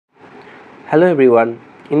Hello everyone,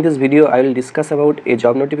 in this video I will discuss about a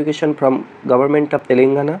job notification from Government of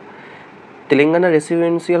Telangana. Telangana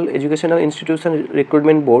Residential Educational Institution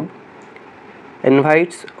Recruitment Board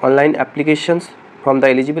invites online applications from the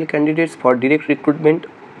eligible candidates for direct recruitment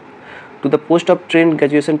to the post of trained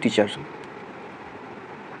graduation teacher.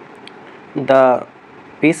 The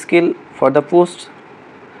pay scale for the post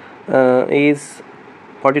is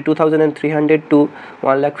 42,300 to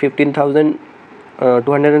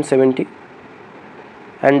 1,15,270.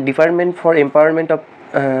 And Department for Empowerment of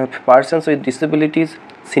Persons with Disabilities,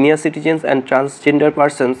 Senior Citizens and Transgender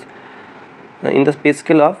Persons in the pay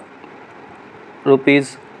scale of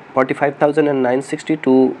rupees 45,960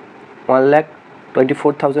 to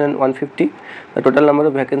 1,24,150. The total number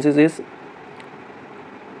of vacancies is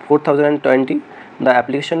 4,020. The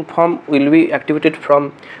application form will be activated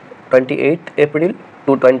from 28th April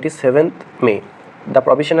to 27th May. The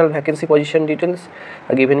provisional vacancy position details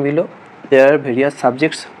are given below. There are various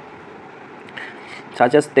subjects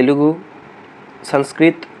such as Telugu,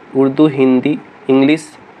 Sanskrit, Urdu, Hindi,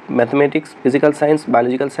 English, mathematics, physical science,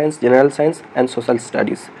 biological science, general science and social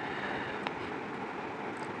studies.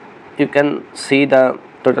 You can see the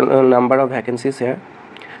total number of vacancies here.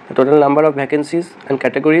 The total number of vacancies and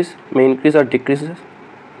categories may increase or decrease.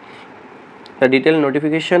 The detailed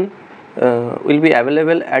notification will be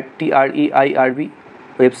available at TREIRB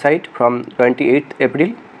website from 28th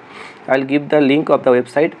April. I will give the link of the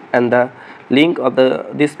website and the link of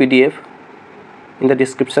this PDF in the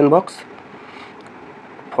description box.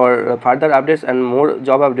 For further updates and more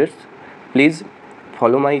job updates, please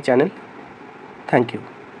follow my channel. Thank you.